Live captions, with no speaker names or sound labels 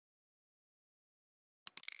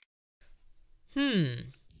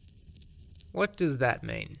What does that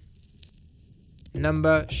mean?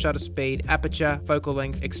 Number, shutter speed, aperture, focal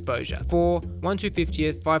length, exposure. 4,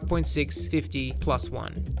 1/250th, 5.6, 50,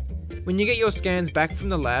 +1. When you get your scans back from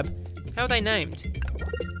the lab, how are they named?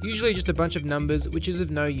 Usually just a bunch of numbers, which is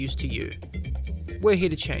of no use to you. We're here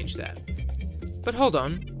to change that. But hold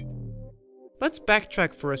on. Let's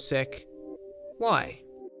backtrack for a sec. Why?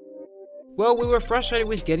 Well, we were frustrated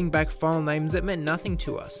with getting back file names that meant nothing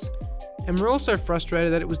to us. And we're also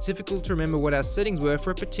frustrated that it was difficult to remember what our settings were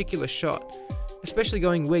for a particular shot, especially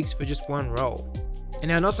going weeks for just one roll.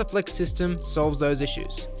 And our NOSSAFLEX system solves those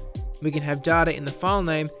issues. We can have data in the file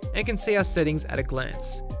name and can see our settings at a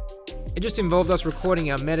glance. It just involved us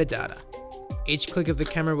recording our metadata. Each click of the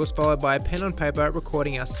camera was followed by a pen on paper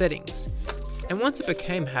recording our settings. And once it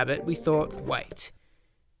became habit, we thought, wait.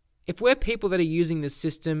 If we're people that are using this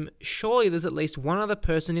system, surely there's at least one other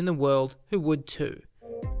person in the world who would too.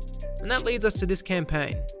 And that leads us to this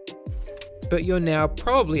campaign. But you're now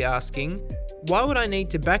probably asking, why would I need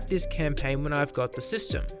to back this campaign when I've got the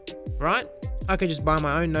system? Right? I could just buy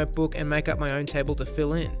my own notebook and make up my own table to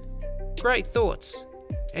fill in. Great thoughts.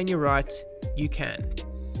 And you're right, you can.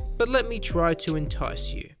 But let me try to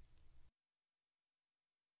entice you.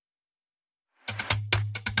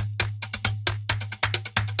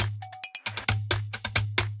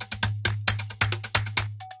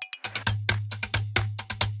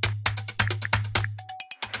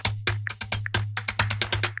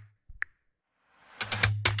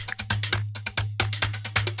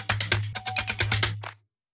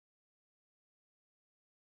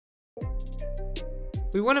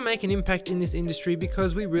 We want to make an impact in this industry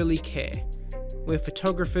because we really care. We're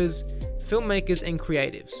photographers, filmmakers and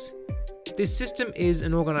creatives. This system is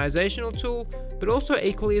an organizational tool, but also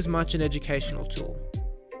equally as much an educational tool.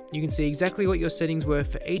 You can see exactly what your settings were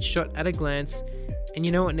for each shot at a glance, and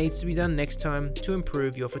you know what needs to be done next time to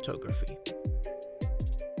improve your photography.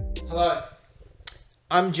 Hello,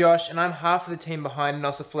 I'm Josh and I'm half of the team behind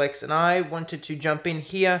NOSSAFLEX, and I wanted to jump in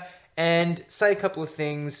here and say a couple of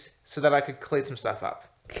things so that I could clear some stuff up.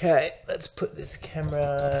 Okay, let's put this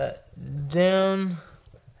camera down.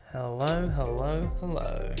 Hello.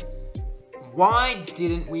 Why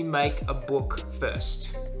didn't we make a book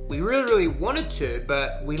first? We really wanted to,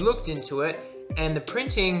 but we looked into it, and the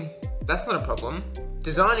printing, that's not a problem.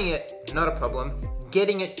 Designing it, not a problem.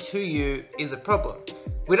 Getting it to you is a problem.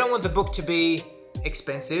 We don't want the book to be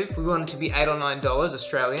expensive. We want it to be $8 or $9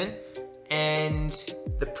 Australian. And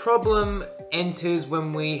the problem enters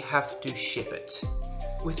when we have to ship it.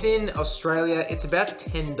 Within Australia, it's about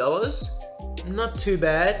 $10, not too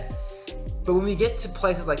bad. But when we get to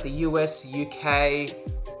places like the US, UK,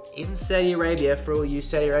 even Saudi Arabia, for all you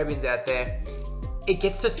Saudi Arabians out there, it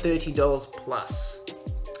gets to $30 plus.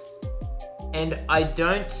 And I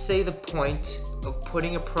don't see the point of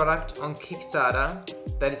putting a product on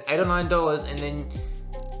Kickstarter that is $8 or $9 and then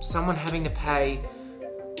someone having to pay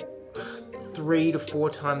 3 to 4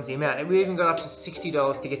 times the amount. And we even got up to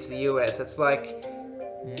 $60 to get to the US. It's like,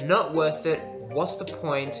 not worth it. What's the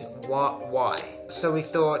point? Why? So we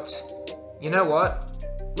thought, you know what?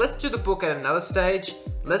 Let's do the book at another stage.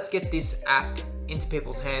 Let's get this app into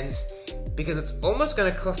people's hands, because it's almost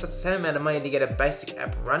going to cost us the same amount of money to get a basic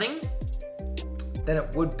app running than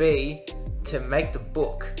it would be to make the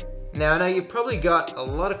book. Now I know you've probably got a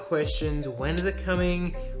lot of questions. When is it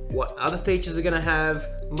coming? What other features are going to have?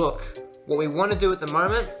 Look, what we want to do at the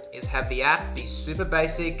moment is have the app be super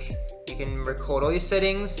basic. You can record all your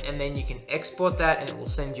settings and then you can export that and it will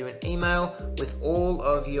send you an email with all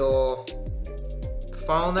of your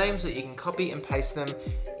file names that you can copy and paste them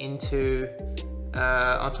into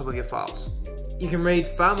on top of your files. You can read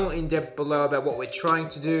far more in depth below about what we're trying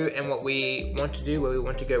to do and what we want to do, where we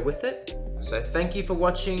want to go with it. So thank you for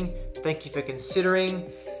watching, thank you for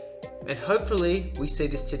considering, and hopefully we see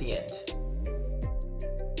this to the end.